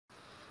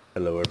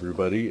Hello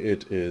everybody,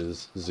 it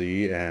is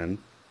Z and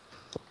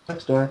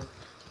Blackstar.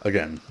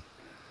 again,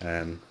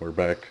 and we're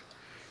back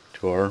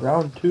to our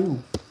Round two.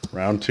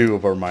 round two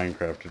of our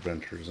Minecraft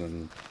adventures.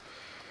 And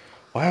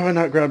why have I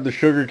not grabbed the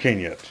sugar cane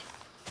yet?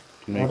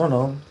 To I make don't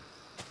know.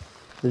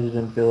 They just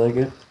didn't feel like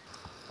it.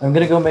 I'm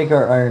gonna go make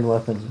our iron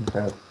weapons and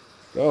crap.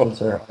 oh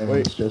Since our wait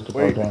iron's just about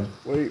wait done.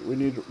 wait we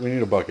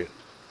need a bucket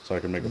so I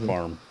can make a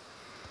farm.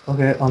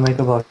 Okay, I'll make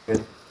a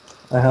bucket.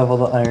 I have all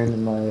the iron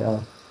in my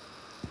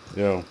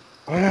Yo,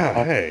 oh yeah,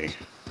 pocket.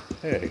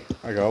 hey,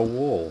 I got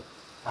wool.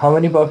 How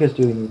many buckets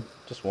do we need?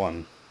 Just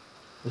one.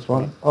 Just We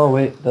need, one? Oh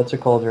wait, that's a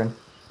cauldron.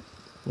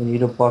 We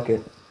need a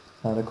bucket,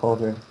 not a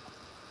cauldron.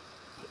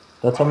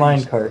 That's a oh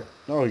mine cart.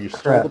 no, you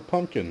stole the Crap.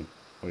 pumpkin.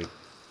 Wait,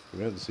 do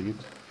we have the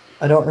seeds?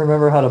 I don't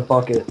remember how to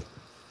bucket.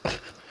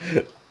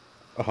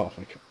 Oh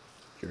my god,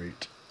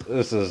 great.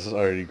 This is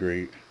already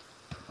great.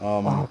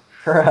 Oh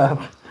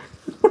crap.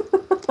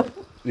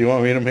 You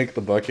want me to make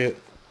the bucket?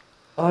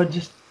 Oh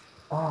just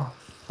oh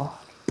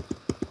fuck.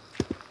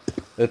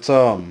 It's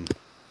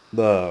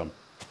the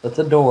That's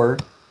a door.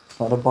 It's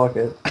not a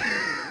bucket.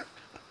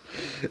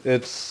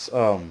 it's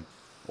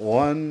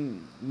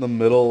one in the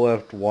middle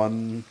left,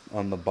 one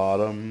on the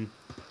bottom,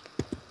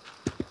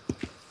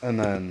 and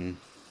then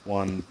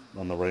one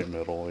on the right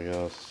middle, I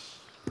guess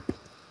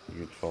you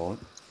could call it.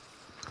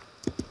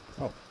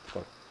 Oh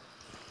fuck.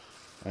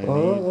 I need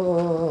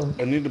Oh,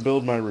 I need to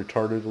build my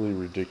retardedly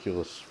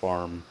ridiculous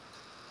farm.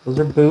 those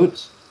are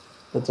boots.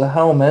 That's a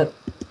helmet.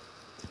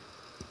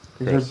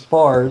 These are Chris.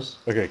 bars.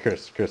 Okay,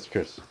 Chris.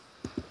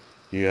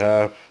 You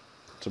have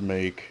to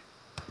make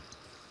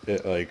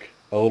it like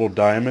a little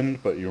diamond,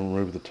 but you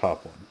remove the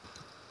top one.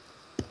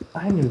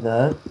 I knew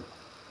that.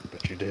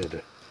 But you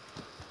did.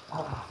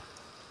 Oh,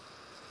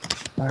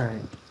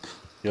 alright.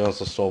 You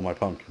also stole my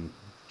pumpkin.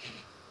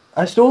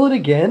 I stole it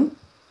again?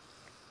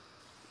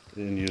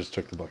 And you just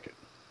took the bucket.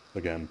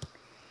 Again.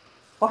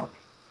 Fuck.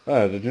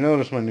 Ah, did you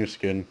notice my new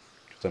skin?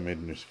 Because I made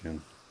a new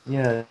skin.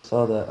 Yeah, I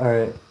saw that.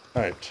 Alright.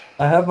 Alright.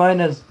 I have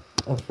mine as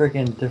a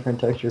freaking different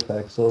texture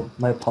pack, so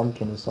my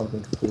pumpkin is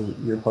something completely.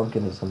 Your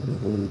pumpkin is something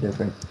completely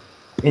different.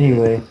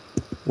 Anyway,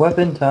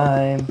 weapon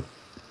time.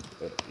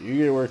 You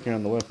get working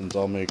on the weapons,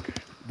 I'll make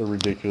the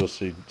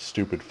ridiculously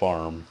stupid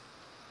farm.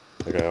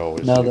 Like I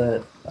always Now do.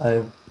 that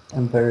I've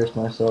embarrassed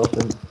myself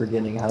and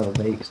forgetting how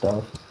to make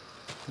stuff.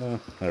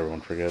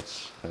 Everyone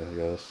forgets, I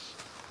guess.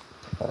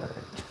 Alright.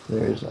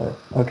 There's our.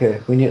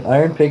 Okay, we need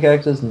iron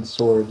pickaxes and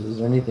swords. Is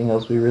there anything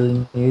else we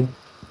really need?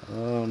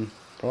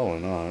 Probably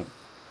not.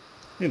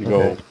 You need to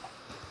Okay. go...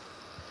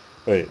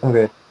 Wait,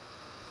 Okay.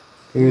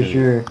 you Here's need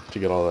your. to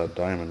get all that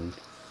diamond.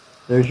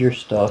 There's your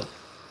stuff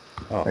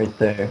Oh. right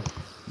there.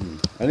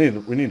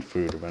 We need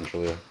food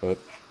eventually, but...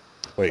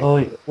 Wait.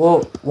 Oh,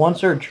 well,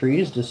 once our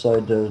trees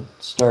decide to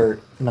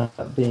start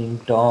not being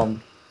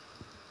dumb,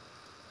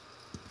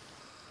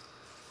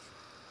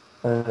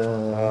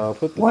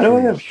 Put the why do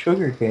I have trees.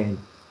 sugarcane?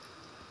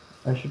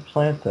 I should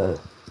plant that.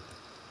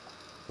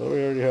 But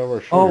we already have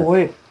our Oh, sugar.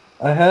 wait,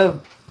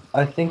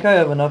 I think I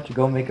have enough to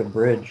go make a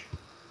bridge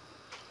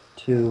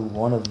to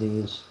one of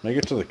these. Make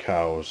it to the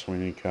cows. We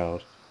need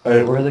cows.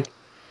 Alright, Hey, where the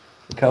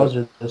cows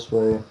are this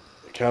way.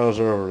 the cows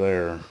are over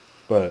there,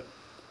 but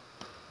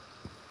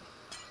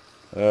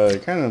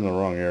kind of in the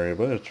wrong area,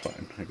 but it's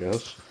fine, I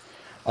guess.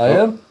 I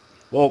Oh, am?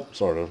 well,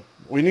 sort of.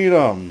 We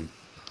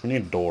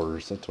need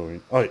doors. That's what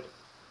we. Oh, wait.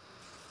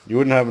 You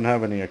wouldn't happen to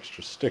have any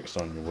extra sticks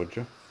on you, would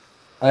you?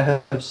 I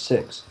have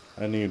 6.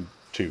 I need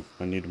 2.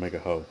 I need to make a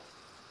hoe.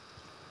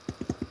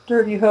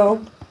 Dirty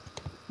hoe.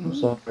 I'm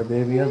sorry,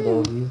 baby, I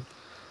love you.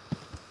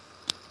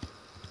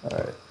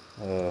 Alright,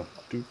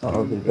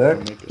 I'll be Gotta back.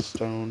 make a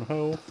stone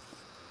hoe.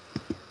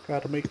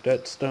 Gotta make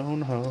that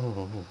stone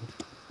hoe.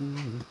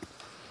 Mm.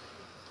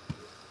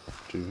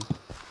 Two,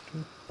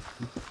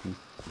 two.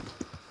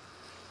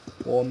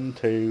 1,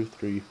 2,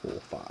 3, 4,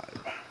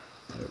 5.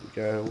 There we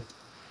go.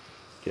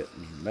 Get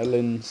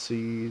melon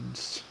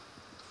seeds.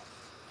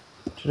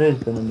 Today's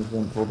been an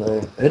eventful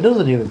day. It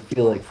doesn't even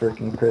feel like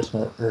freaking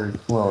Christmas, or,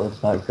 well,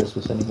 it's not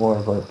Christmas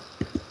anymore, but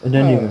it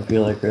didn't Uh, even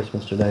feel like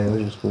Christmas today. It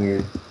was just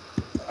weird.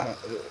 I,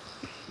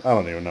 I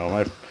don't even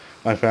know.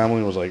 My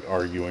family was like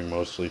arguing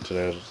mostly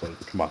today. I was just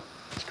like, come on,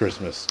 it's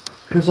Christmas.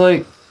 Cause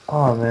like,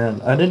 oh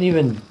man, I wasn't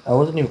even,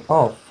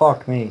 oh,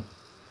 fuck me.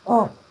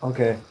 Oh,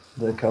 okay,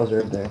 the cows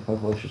are up there. My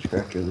voice just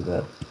cracked really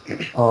bad.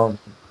 Um,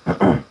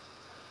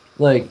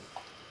 like,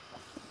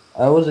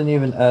 I wasn't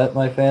even at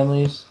my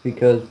family's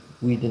because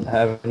we didn't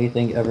have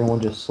anything. Everyone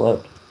just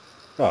slept.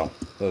 Oh,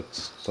 that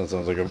sounds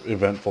like an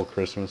eventful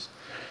Christmas.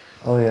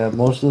 Oh yeah,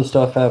 most of the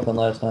stuff happened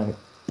last night.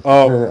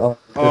 Oh, Or, oh,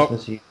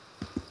 Christmas Eve.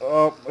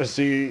 oh! I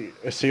see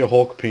a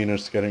Hulk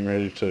penis getting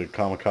ready to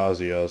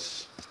kamikaze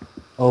us.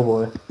 Oh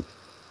boy.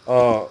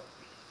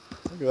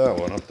 Look at that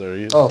one up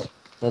there. Oh,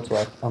 that's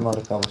why. I'm out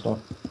of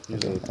cobblestone. He's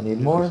Okay, a I need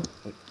he's more.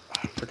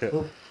 I forget.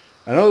 Oh,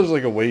 I know there's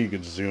like a way you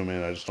could zoom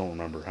in. I just don't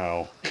remember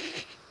how.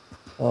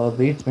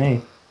 beats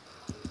me.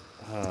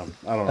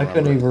 I don't I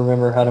couldn't remember. even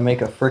remember how to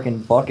make a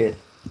freaking bucket.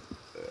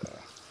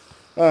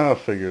 I'll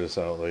figure this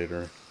out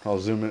later. I'll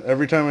zoom in.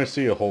 Every time I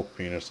see a Hulk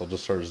penis, I'll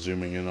just start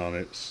zooming in on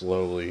it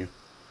slowly.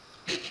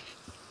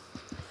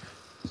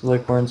 It's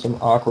like we're in some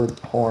awkward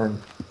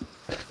porn.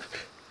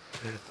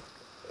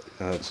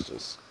 That's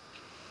just...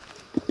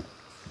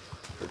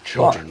 There are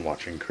children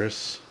watching,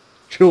 Chris.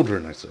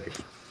 Children, I say.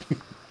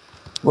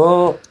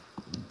 Well,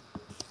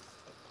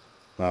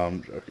 No,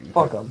 I'm joking.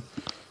 fuck them.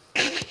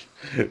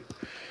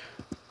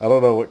 I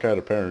don't know what kind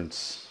of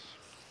parents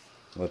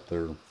let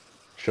their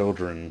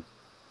children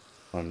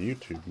on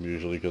YouTube,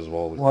 usually because of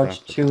all the Watch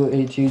crap. two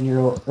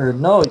 18-year-old, or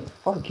no,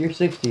 fuck, you're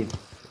 16.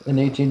 An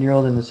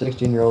 18-year-old and a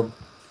 16-year-old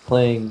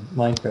playing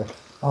Minecraft.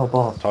 Oh,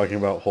 balls. Talking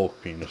about Hulk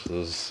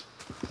penises.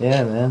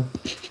 Yeah, man.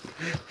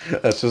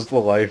 That's just the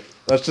life.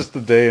 That's just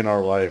the day in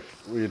our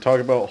life. We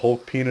talk about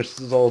Hulk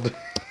penises all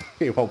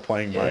day while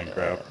playing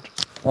Minecraft.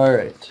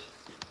 Alright.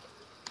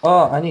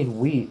 Oh, I need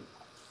wheat.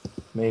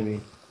 Maybe.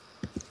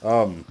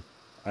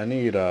 I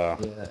need Yeah,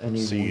 I need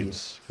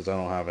seeds because I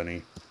don't have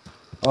any.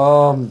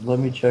 wheat. Let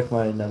me check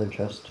my nether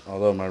chest.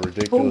 Although my No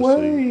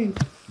ridiculously way!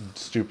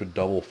 stupid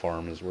double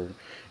farm is working.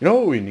 You know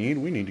what we need?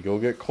 We need to go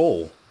get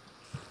coal.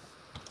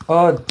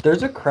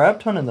 There's a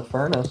crap ton in the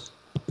furnace.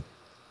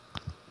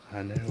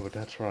 I know, but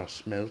that's where I'm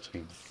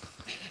smelting.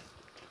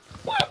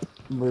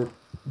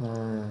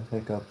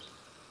 Hiccups.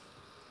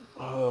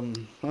 I'm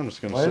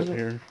just gonna Why sit is it-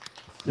 here.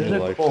 There's New a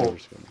life coal.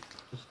 saver's gonna...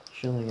 Just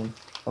chilling in.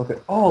 Okay.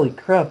 Holy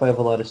crap, I have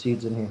a lot of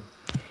seeds in here.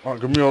 Oh,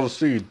 give me all the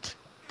seeds.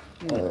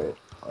 Alright.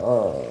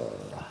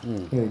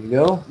 Here you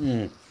go.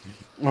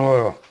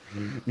 Oh,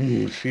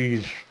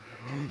 seeds.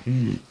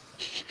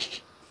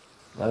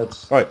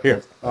 That's... All right,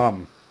 here.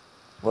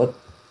 What?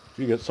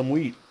 You get some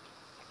wheat.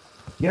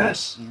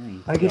 Yes!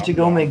 I get to Yum,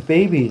 go yum. make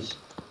babies.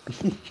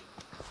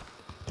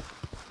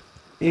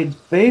 It's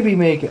baby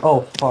making.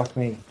 Oh, fuck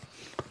me.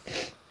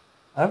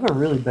 I have a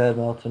really bad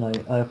mouth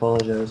tonight. I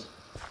apologize.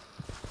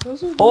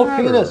 Doesn't Whole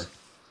matter. penis!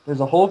 There's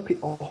a whole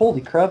oh,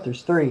 holy crap,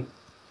 there's 3.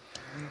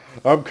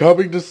 I'm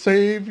coming to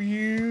save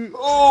you.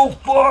 Oh,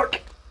 fuck!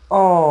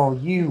 Oh,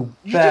 you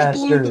You just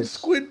blew the bastards.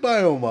 squid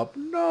biome up.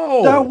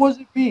 No. That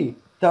wasn't me.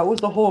 That was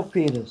the whole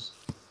penis.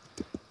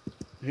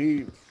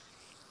 He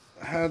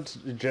had to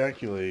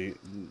ejaculate.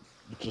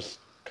 Just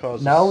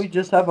causes... Now we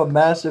just have a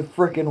massive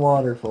frickin'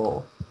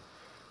 waterfall.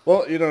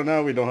 Well, you know,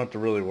 now we don't have to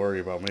really worry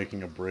about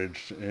making a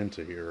bridge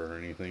into here or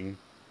anything.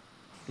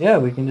 Yeah,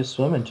 we can just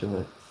swim into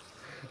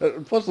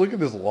it. Plus, look at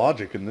this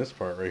logic in this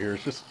part right here.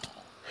 It's just...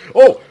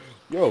 Oh!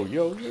 Yo,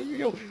 yo, yo,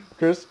 yo.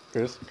 Chris.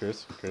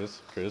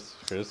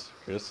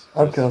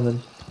 I'm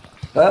coming.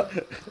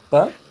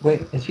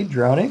 Wait, is he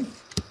drowning?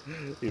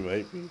 He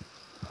might be.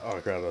 Oh,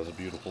 God, that was a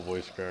beautiful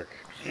voice crack.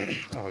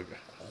 Oh, God.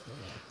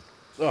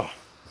 Oh.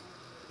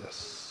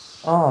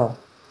 Yes. Ah.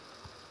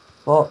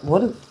 Well,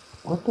 what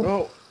the...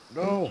 No,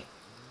 no,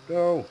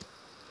 no,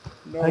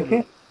 no. I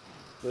can't...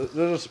 There's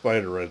a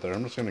spider right there.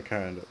 I'm just gonna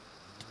kind of...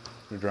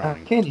 You're I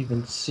drowning. can't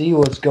even see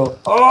what's going...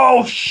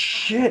 Oh,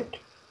 shit!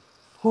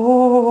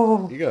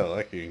 Oh, You got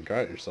lucky and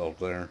caught yourself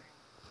there.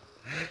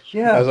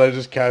 yeah. As I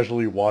just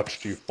casually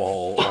watched you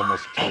fall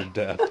almost to your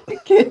death. I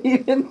can't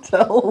even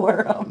tell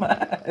where I'm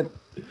at.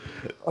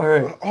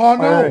 Alright. Oh,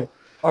 no!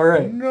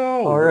 Alright.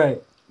 No!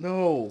 Alright.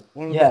 No!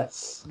 One of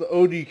Yes. the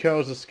OD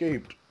cows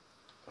escaped.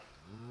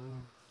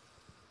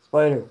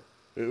 Spider.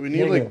 We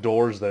need, like,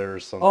 doors there or Oh.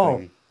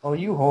 something. Oh,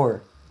 you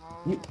whore.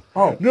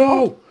 Oh.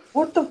 No!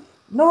 What the...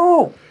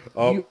 No!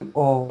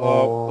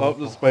 Oh,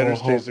 the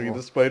spider's chasing me.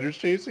 The spider's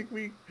chasing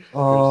me.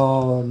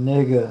 Oh,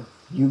 nigga.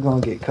 You gonna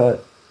get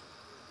cut.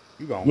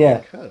 You gonna Yeah.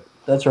 get cut.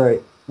 That's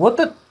right. What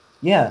the...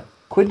 Yeah.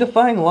 Quit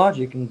defying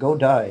logic and go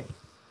die.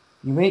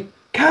 You made...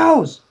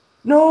 Cows!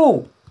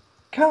 No!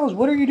 Cows,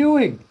 what are you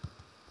doing?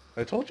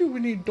 I told you we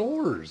need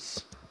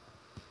doors.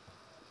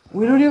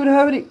 We don't even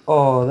have any...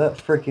 Oh, that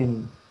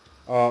freaking...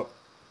 I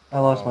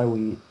lost my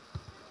wheat.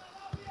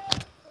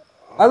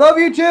 I love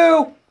you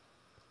too!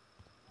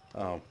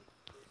 Oh.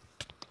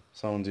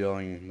 Someone's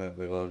yelling that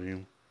they love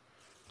you.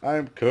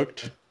 I'm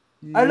cooked.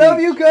 I love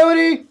you,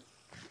 Cody!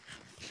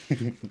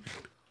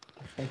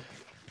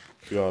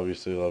 You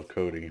obviously love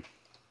Cody.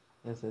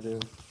 Yes, I do.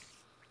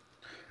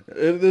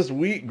 If this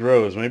wheat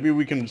grows, maybe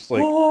we can just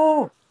like...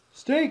 Oh!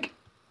 Steak!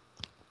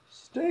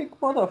 Steak,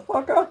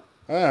 motherfucker!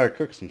 I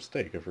cooked some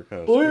steak, I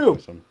forgot. Blue.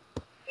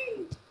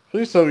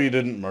 Please tell me you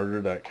didn't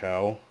murder that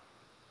cow.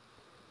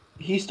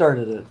 He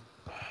started it.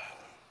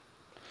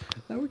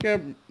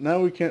 Now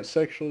we can't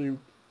sexually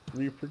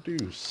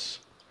reproduce.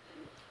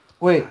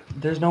 Wait,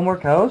 there's no more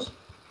cows?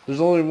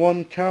 There's only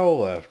one cow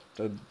left.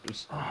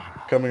 It's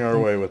coming our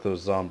way with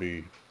those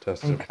zombie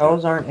testicles. And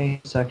cows aren't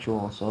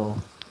asexual, so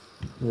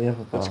we have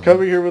a problem. It's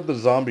coming here with the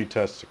zombie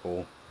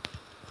testicle.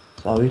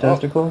 Zombie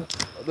testicle?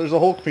 There's a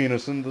Hulk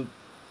penis in the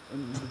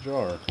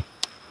jar.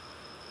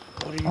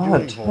 What are you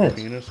doing, Hulk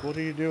penis? What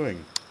are you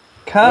doing?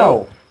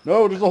 Cow!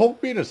 No, there's a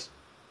Hulk penis.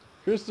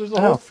 Chris, there's a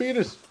Hulk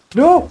penis.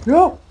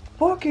 No!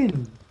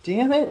 Fucking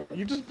damn it!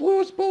 You just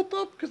blew us both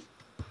up because...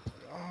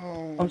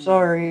 Oh. I'm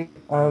sorry.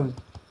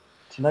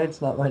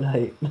 Tonight's not my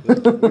night.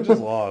 We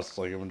just lost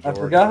like a majority. I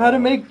forgot how to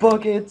make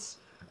buckets.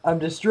 I'm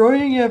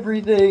destroying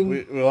everything.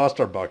 We lost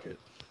our bucket.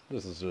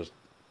 This is just...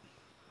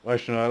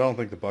 Actually, no, I don't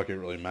think the bucket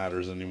really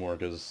matters anymore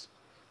because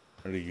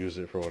I already used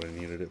it for what I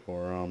needed it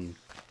for.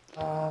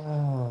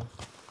 Oh,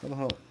 What the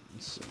hell?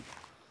 Let's see.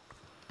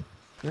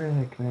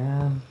 frick,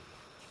 man.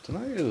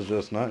 Tonight is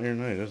just not your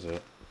night, is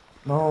it?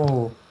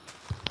 No,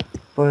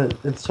 but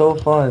it's so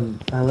fun.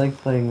 I like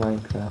playing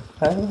Minecraft.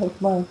 I like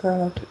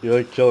Minecraft. You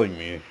like killing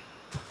me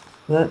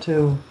That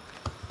too.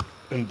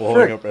 and blowing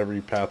Frick, up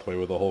every pathway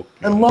with a Hulk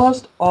I penis.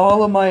 lost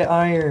all of my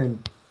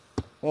iron.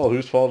 Well,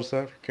 whose fault is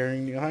that for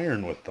carrying the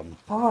iron with them?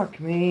 Fuck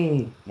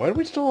me. Why do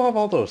we still have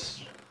all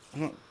those?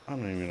 I'm not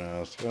even gonna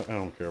ask. I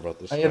don't care about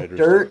the I have spider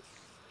stuff. dirt,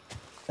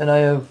 and I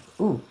have...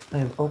 Ooh, I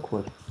have oak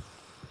wood.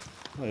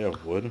 I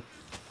have wood.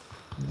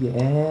 We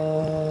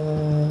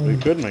Yeah.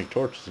 could make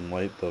torches and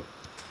light the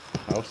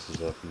houses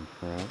up and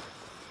crap.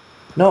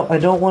 No, I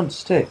don't want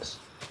sticks.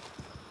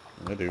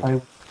 I do.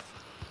 I...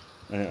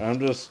 I'm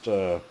just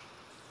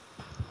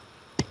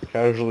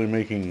casually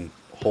making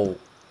whole.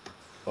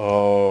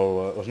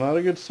 Oh, that was not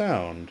a good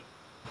sound.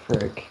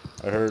 Frick.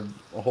 I heard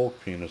a Hulk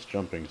penis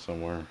jumping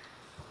somewhere.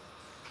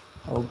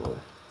 Oh boy.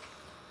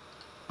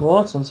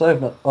 Well, since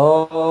I've not...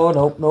 Oh,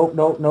 nope, nope,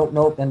 nope, nope,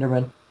 nope,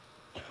 Enderman.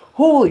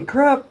 Holy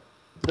crap!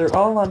 They're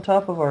all on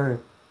top of our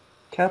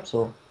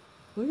capsule.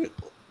 Look at,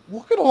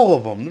 look at all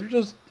of them. They're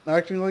just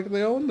acting like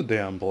they own the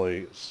damn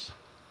place.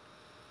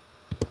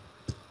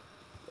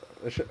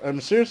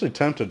 I'm seriously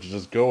tempted to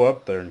just go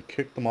up there and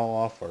kick them all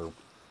off our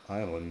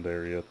island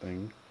area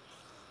thing.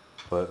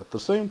 But at the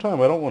same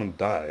time, I don't want to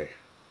die.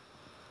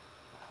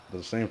 At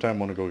the same time, I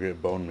want to go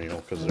get bone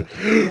meal because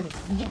they're...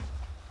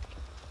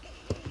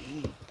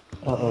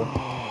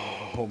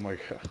 Uh-oh. Oh my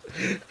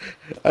god.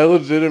 I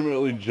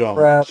legitimately Crap.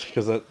 jumped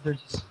because that... They're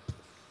just...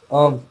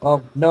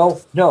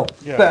 no, no,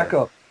 Yeah. back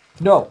up.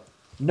 No,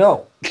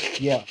 no.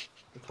 Yeah,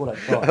 that's what I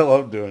thought. I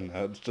love doing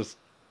that. It's just...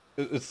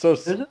 It's so...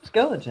 There's a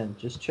skeleton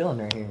just chilling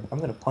right here. I'm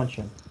gonna punch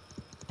him.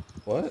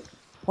 What?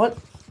 What?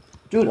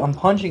 Dude, I'm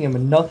punching him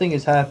and nothing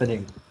is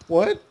happening.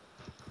 What?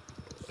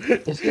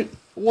 Is he...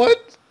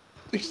 What?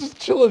 He's just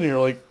chilling here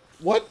like...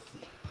 What?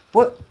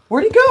 What?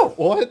 Where'd he go?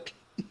 What?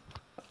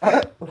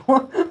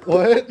 What?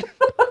 What?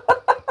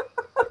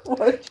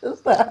 What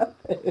just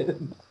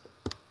happened?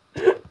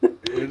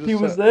 He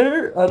was Just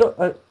there? I don't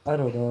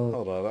know.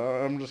 Hold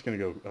on, I'm just gonna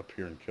go up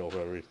here and kill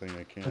everything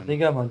I can. I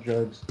think I'm on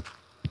drugs.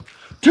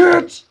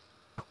 Tits!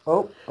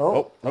 Oh,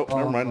 Oh, nope,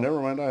 never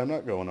mind. I'm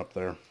not going up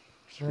there.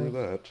 Screw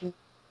that.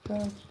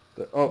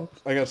 Oh,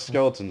 I got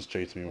skeletons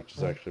chasing me, which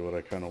is actually what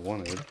I kind of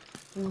wanted.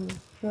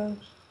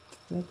 Drugs.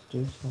 Let's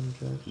do some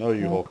drugs. No,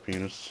 you Hulk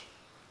penis.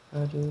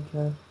 I do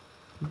drugs.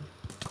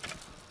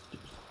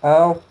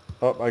 Ow.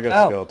 Oh, I got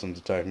Ow. skeletons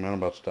attacking me. I'm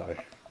about to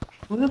die.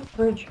 Who the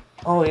fridge?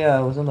 Oh yeah,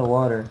 I was in the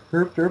water.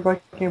 Herp, I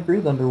can't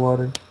breathe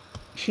underwater.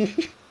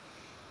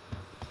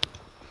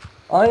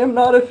 I am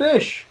not a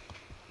fish!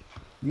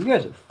 You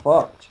guys are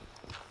fucked.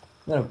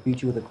 I'm gonna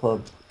beat you with a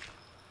club.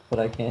 But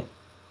I can't.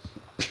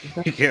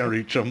 You can't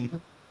reach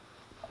them.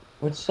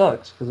 Which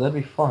sucks, because that'd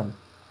be fun.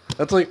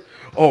 That's like...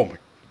 Oh my...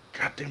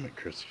 God damn it,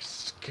 Chris. You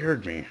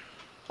scared me.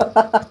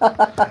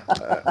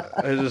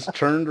 I just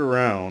turned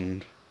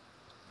around.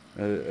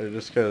 I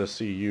just gotta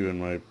see you in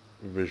my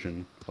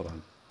vision. Hold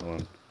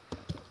on.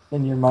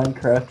 In your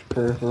Minecraft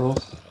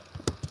peripherals.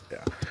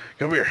 Yeah.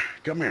 Come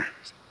here.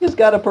 He's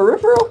got a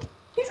peripheral?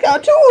 He's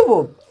got two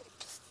of them!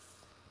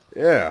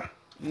 Yeah.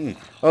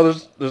 Oh,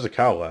 there's a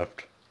cow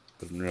left.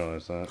 Didn't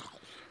realize that.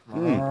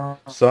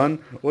 Son,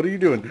 what are you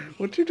doing?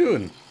 What you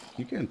doing?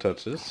 You can't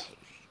touch this.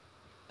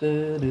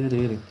 I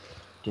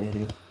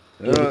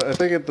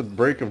think at the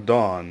break of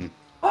dawn.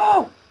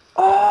 Oh!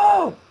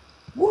 Oh!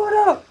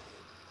 What up?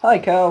 Hi,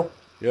 cow.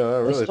 Yeah, I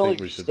really stole think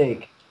your we should...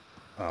 steak.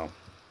 Oh.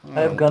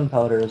 I have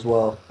gunpowder as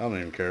well. I don't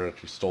even care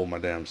that you stole my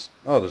damn...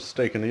 Oh, there's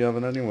steak in the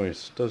oven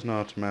anyways. Does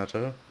not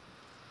matter.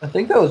 I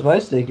think that was my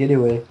steak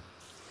anyway.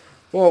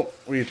 Well,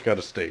 we each got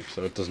a steak,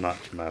 so it does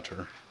not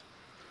matter.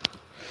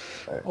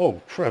 Right.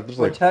 Oh, crap. There's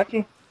We're like...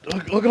 attacking?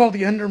 Look at all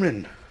the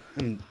Endermen.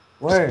 And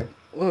Where?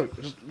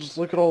 Just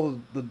look at all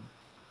the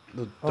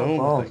dome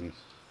balls. things.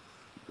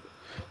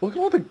 Look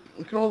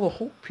at all the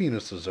Hulk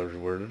penises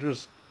everywhere. They're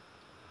just...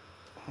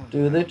 Oh,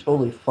 Dude, they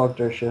totally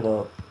fucked our shit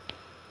up.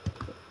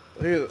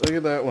 Look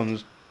at that one.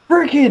 There's...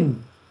 Freaking!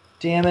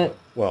 Damn it.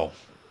 Well.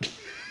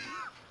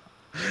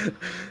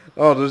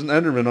 Oh, there's an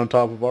Enderman on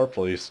top of our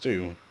place,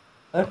 too.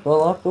 I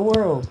fell off the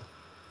world.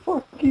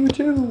 Fuck you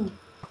too.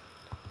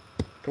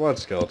 Come on,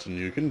 skeleton.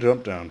 You can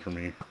jump down for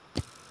me.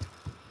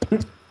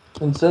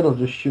 Instead I'll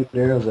just shoot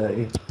arrows at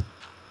you.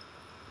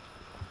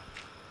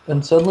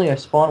 And suddenly I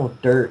spawn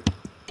with dirt.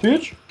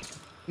 Bitch!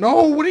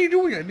 No, what are you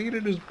doing? I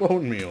needed his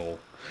bone meal.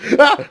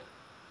 Ah!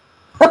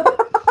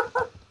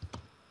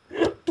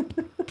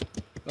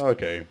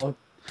 Okay.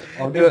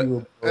 I'll give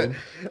you a bone.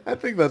 I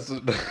think that's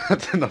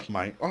enough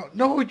mine. Oh,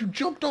 no, you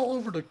jumped all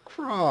over the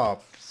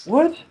crops.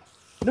 What?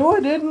 No, I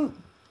didn't.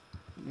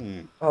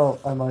 Hmm. Oh,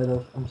 I might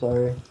have. I'm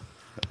sorry.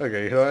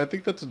 Okay, I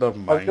think that's enough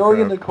Minecraft I'm going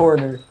in the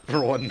corner.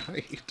 for one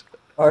night.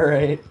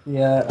 Alright,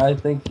 yeah, I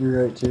think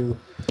you're right too.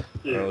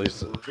 Or at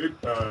least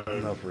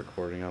enough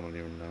recording, I don't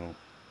even know.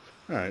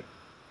 Alright.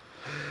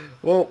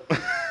 Well,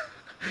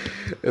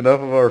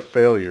 Enough of our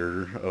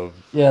failure of.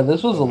 Yeah,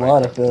 this was Oh a my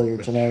lot of God. failure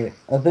tonight.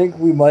 I think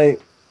we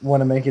might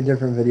want to make a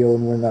different video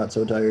when we're not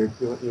so tired.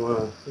 You want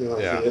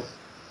to Yeah. see it?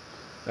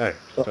 Hey,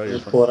 Oh, tell your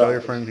just pull it tell out.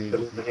 your friend Just he. put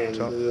it in the hand.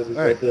 Tell, He's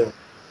hey, right there.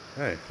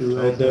 hey, He's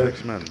tell right him to there.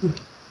 X-Men.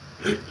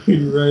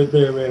 He's right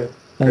there, man.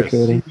 Hi, Chris,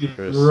 Cody. He's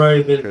Chris,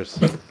 right there.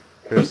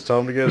 Chris, tell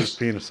him to get his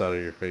penis out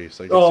of your face.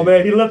 I can Oh see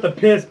man, it. he left a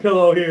piss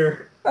pillow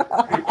here.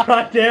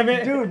 God damn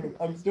it. Dude,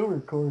 I'm still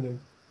recording.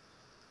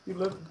 He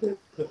left the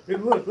piss. Hey,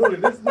 look,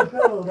 this is the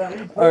pillow that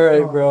we put All right,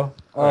 on. bro.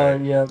 All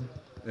right. Yeah.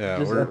 Yeah,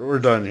 Just we're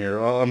done here.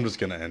 Well, I'm just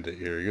gonna end it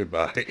here.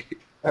 Goodbye.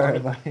 All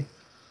right, bye.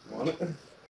 Want it?